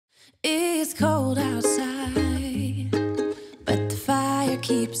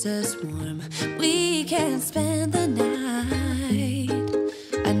keeps us warm. We can spend the night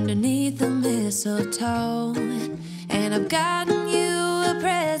underneath the mistletoe. And I've gotten you a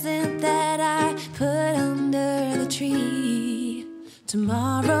present that I put under the tree.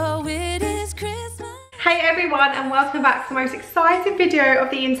 Tomorrow it is Christmas. Hey everyone, and welcome back to the most exciting video of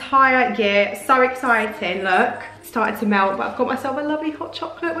the entire year. So exciting, look. It's started to melt, but I've got myself a lovely hot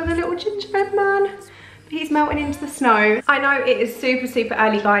chocolate with a little gingerbread man. He's melting into the snow. I know it is super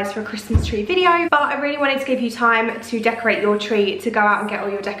early, guys, for a Christmas tree video, but I really wanted to give you time to decorate your tree, to go out and get all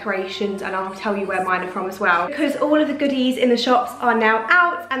your decorations, and I'll tell you where mine are from as well. Because all of the goodies in the shops are now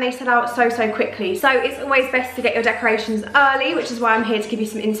out and they sell out so quickly. So it's always best to get your decorations early, which is why I'm here to give you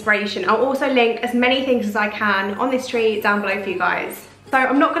some inspiration. I'll also link as many things as I can on this tree down below for you guys. So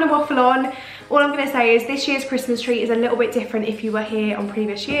I'm not going to waffle on. All I'm going to say is this year's Christmas tree is a little bit different if you were here on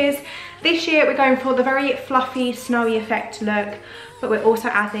previous years. This year we're going for the very fluffy, snowy effect look, but we're also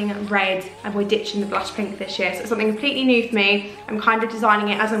adding red and we're ditching the blush pink this year. So it's something completely new for me. I'm kind of designing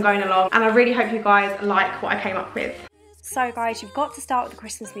it as I'm going along, and I really hope you guys like what I came up with. So guys, you've got to start with the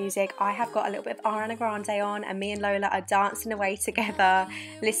Christmas music. I have got a little bit of Ariana Grande on, and me and Lola are dancing away together,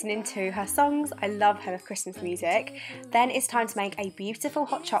 listening to her songs. I love her Christmas music. Then it's time to make a beautiful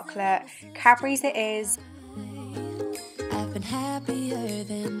hot chocolate. Cadbury's it is. I've been happier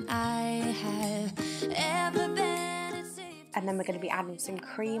than I have ever been. And then we're going to be adding some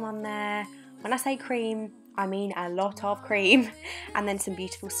cream on there. When I say cream, I mean a lot of cream. And then some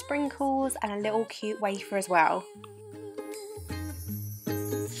beautiful sprinkles and a little cute wafer as well.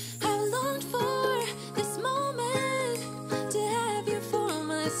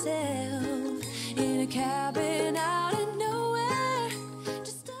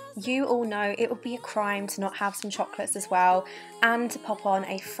 You all know it would be a crime to not have some chocolates as well, and to pop on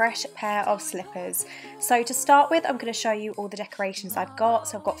a fresh pair of slippers. So to start with, I'm going to show you all the decorations I've got.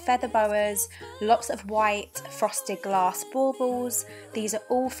 So I've got feather boas, lots of white frosted glass baubles. These are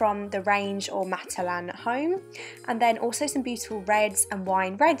all from the range or Matalan home. And then also some beautiful reds and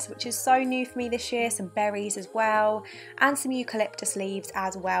wine reds, which is so new for me this year. Some berries as well, and some eucalyptus leaves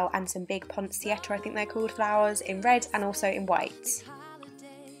as well, and some big poinsettia, I think they're called, flowers in red and also in white.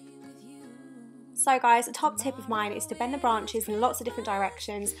 So guys, a top tip of mine is to bend the branches in lots of different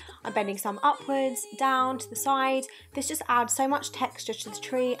directions. I'm bending some upwards, down, to the side. This just adds so much texture to the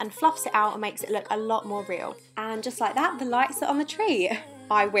tree and fluffs it out and makes it look a lot more real. And just like that, the lights are on the tree.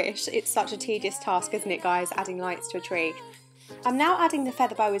 I wish. It's such a tedious task, isn't it guys, adding lights to a tree. I'm now adding the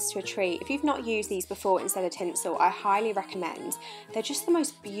feather boas to a tree. If you've not used these before instead of tinsel, I highly recommend. They're just the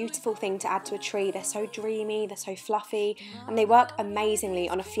most beautiful thing to add to a tree. They're so dreamy, they're so fluffy, and they work amazingly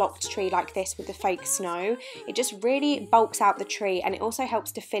on a flocked tree like this with the fake snow. It just really bulks out the tree, and it also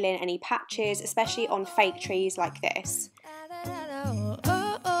helps to fill in any patches, especially on fake trees like this.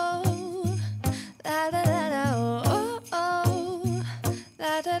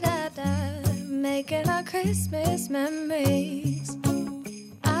 Making our Christmas memories.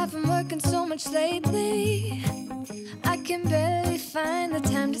 I've been working so much lately, I can barely find the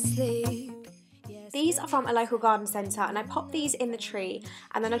time to sleep. These are from a local garden centre, and I pop these in the tree,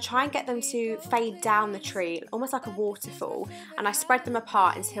 and then I try and get them to fade down the tree, almost like a waterfall, and I spread them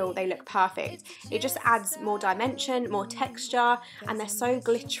apart until they look perfect. It just adds more dimension, more texture, and they're so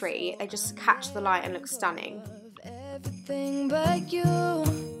glittery, they just catch the light and look stunning. Everything but you.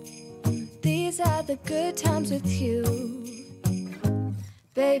 These are the good times with you.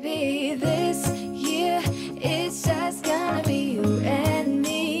 Baby, this year it's just gonna be you and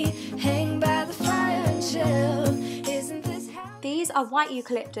me. Hang by the fire and chill. Isn't this how? These are white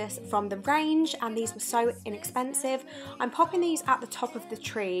eucalyptus from the range, and these were so inexpensive. I'm popping these at the top of the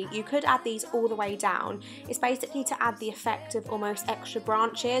tree. You could add these all the way down. It's basically to add the effect of almost extra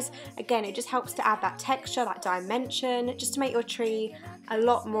branches. Again, it just helps to add that texture, that dimension, just to make your tree a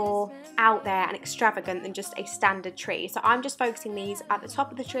lot more out there and extravagant than just a standard tree. So I'm just focusing these at the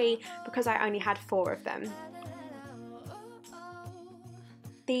top of the tree because I only had 4 of them.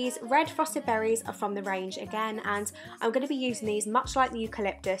 These red frosted berries are from the range again, and I'm going to be using these much like the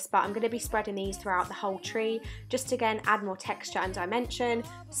eucalyptus, but I'm going to be spreading these throughout the whole tree, just to again add more texture and dimension.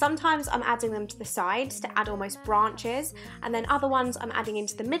 Sometimes I'm adding them to the sides to add almost branches, and then other ones I'm adding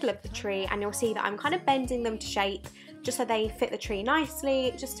into the middle of the tree, and you'll see that I'm kind of bending them to shape just so they fit the tree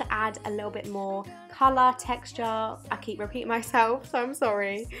nicely, just to add a little bit more colour, texture. I keep repeating myself, so I'm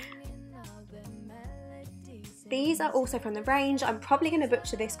sorry. These are also from the range. I'm probably going to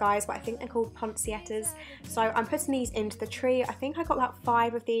butcher this, guys, but I think they're called poinsettias. So I'm putting these into the tree. I think I got about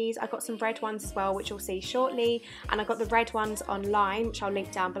 5 of these. I got some red ones as well, which you'll see shortly. And I got the red ones online, which I'll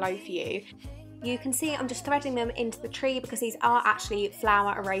link down below for you. You can see I'm just threading them into the tree because these are actually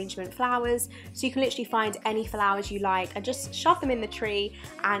flower arrangement flowers, so you can literally find any flowers you like and just shove them in the tree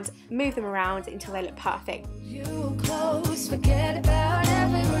and move them around until they look perfect. You close, forget about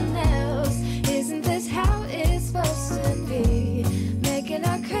everyone else. Isn't this how it's supposed to be? Making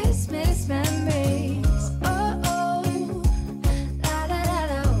our Christmas memories. Oh oh, la da da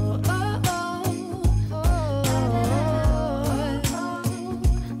da. Oh oh,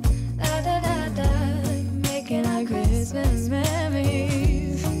 la da da da. Making our Christmas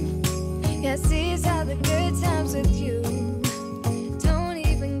memories. Yes, these are the good times with you. Don't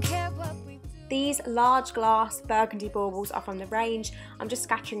even care what we do. These large glass burgundy baubles are from the range. I'm just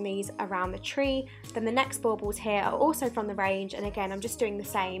scattering these around the tree. Then the next baubles here are also from the range, and again I'm just doing the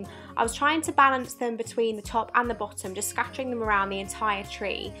same. I was trying to balance them between the top and the bottom, just scattering them around the entire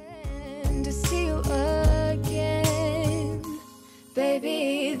tree. And to see you again,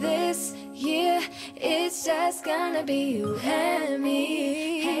 baby, this year it's just gonna be you and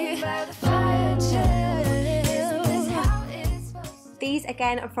me. Hanging by the fire chill. Isn't this how it's supposed to be? These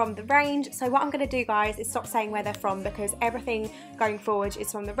again are from the range, so what I'm going to do, guys, is stop saying where they're from because everything going forward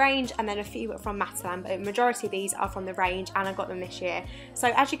is from the range and then a few are from Matalan, but the majority of these are from the range and I got them this year.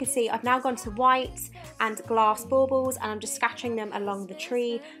 So as you can see, I've now gone to white and glass baubles and I'm just scattering them along the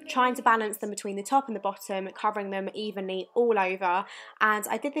tree, trying to balance them between the top and the bottom, covering them evenly all over. And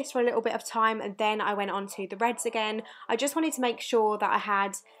I did this for a little bit of time and then I went on to the reds again. I just wanted to make sure that I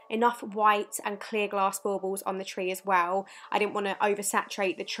had enough white and clear glass baubles on the tree as well. I didn't want to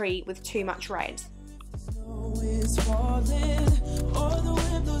oversaturate the tree with too much red.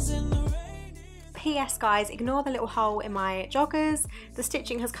 PS guys, ignore the little hole in my joggers. The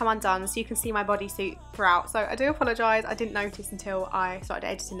stitching has come undone so you can see my bodysuit throughout, so I do apologise, I didn't notice until I started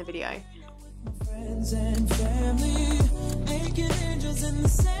editing the video. Friends and family, making angels in the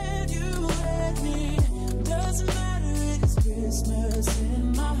sand, you and me. Doesn't matter, it's Christmas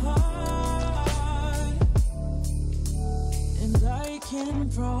in my heart. And I can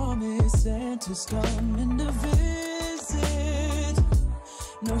promise Santa's coming to visit.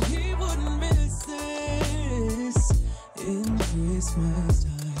 No, he wouldn't miss this in Christmas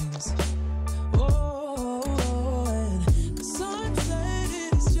times. Oh, and the sunset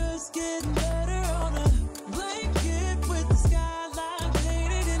is just getting better on a blanket with the skyline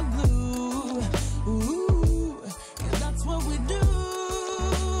painted in blue. Ooh, and that's what we do.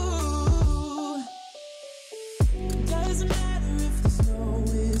 Doesn't matter if the snow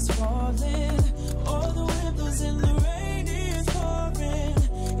is falling or the wind blows in the rain is pouring.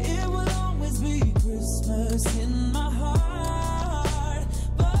 It will always be Christmas in my heart.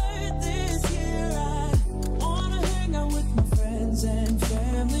 But this year I wanna hang out with my friends and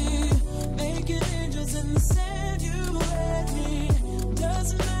family, making angels in the sand, you and me.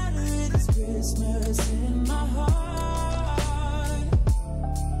 Doesn't matter, it's Christmas in my heart.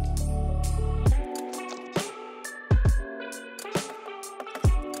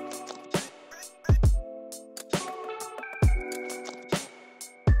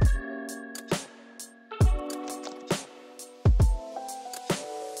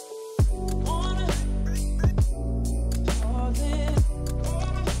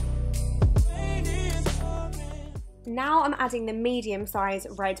 Now I'm adding the medium size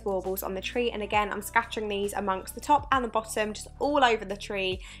red baubles on the tree, and again I'm scattering these amongst the top and the bottom, just all over the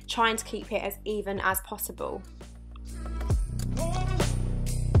tree, trying to keep it as even as possible.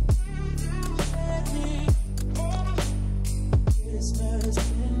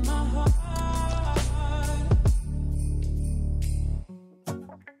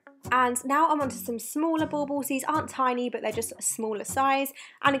 And now I'm onto some smaller baubles. These aren't tiny, but they're just a smaller size.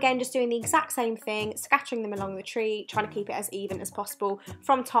 And again, just doing the exact same thing, scattering them along the tree, trying to keep it as even as possible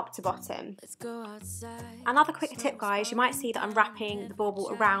from top to bottom. Another quick tip, guys, you might see that I'm wrapping the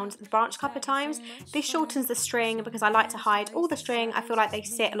bauble around the branch a couple of times. This shortens the string because I like to hide all the string. I feel like they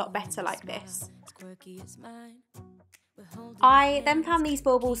sit a lot better like this. I then found these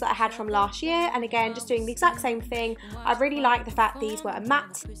baubles that I had from last year, and again just doing the exact same thing. I really like the fact these were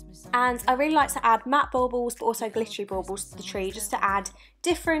matte, and I really like to add matte baubles but also glittery baubles to the tree just to add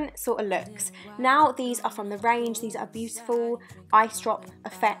different sort of looks. Now these are from the range. These are beautiful ice drop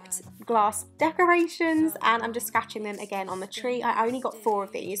effect glass decorations, and I'm just scattering them again on the tree. I only got 4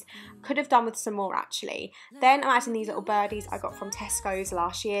 of these, could have done with some more actually. Then I'm adding these little birdies I got from Tesco's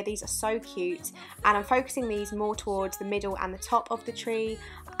last year. These are so cute, and I'm focusing these more towards the middle and the top of the tree.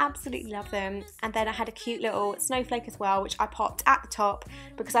 I absolutely love them. And then I had a cute little snowflake as well, which I popped at the top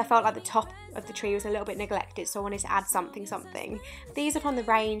because I felt like the top of the tree was a little bit neglected, so I wanted to add something. These are from the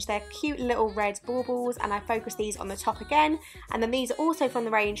range. They're cute little red baubles, and I focused these on the top again. And then these are also from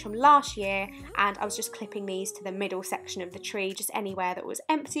the range from last last year, and I was just clipping these to the middle section of the tree, just anywhere that was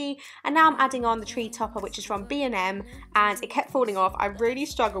empty. And now I'm adding on the tree topper, which is from B&M, and it kept falling off. I really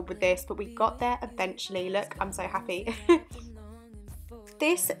struggled with this, but we got there eventually. Look, I'm so happy.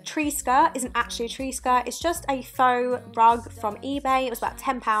 This tree skirt isn't actually a tree skirt, it's just a faux rug from eBay. It was about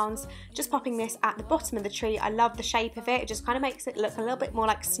 £10. Just popping this at the bottom of the tree. I love the shape of it. It just kind of makes it look a little bit more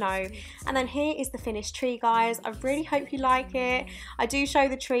like snow. And then here is the finished tree, guys. I really hope you like it. I do show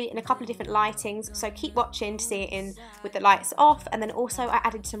the tree in a couple of different lightings, so keep watching to see it in with the lights off. And then also I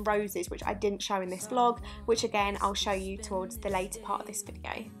added some roses, which I didn't show in this vlog, which again I'll show you towards the later part of this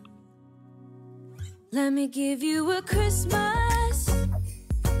video. Let me give you a Christmas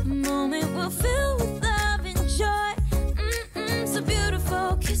moment we'll fill with love and joy. So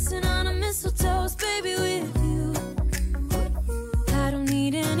beautiful, kissing on a mistletoe, baby, with you. I don't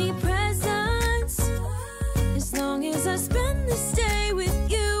need any presents as long as I spend this day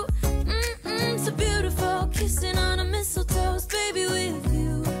with you. So beautiful, kissing on a mistletoe, baby, with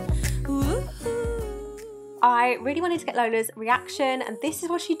you. I really wanted to get Lola's reaction, and this is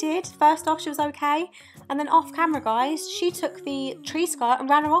what she did. First off, she was okay, and then off camera, guys, she took the tree skirt and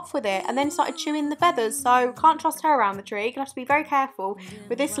ran her off with it, and then started chewing the feathers, so can't trust her around the tree. You're gonna have to be very careful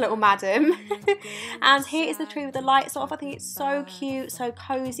with this little madam. And here is the tree with the lights off. I think it's so cute, so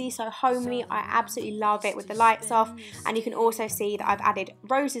cozy, so homely. I absolutely love it with the lights off, and you can also see that I've added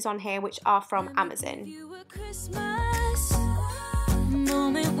roses on here, which are from Amazon.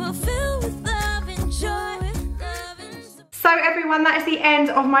 So everyone, that is the end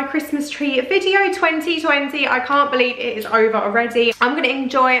of my Christmas tree video 2020. I can't believe it is over already. I'm gonna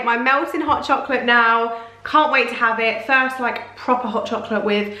enjoy my melting hot chocolate now. Can't wait to have it. First like proper hot chocolate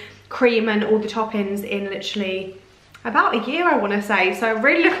with cream and all the toppings in literally about a year, I want to say. So I'm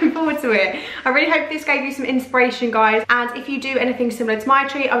really looking forward to it. I really hope this gave you some inspiration, guys. And if you do anything similar to my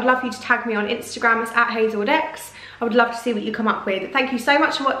tree, I would love you to tag me on Instagram. It's @HazelXxx. I would love to see what you come up with. Thank you so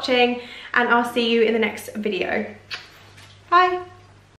much for watching, and I'll see you in the next video. Bye.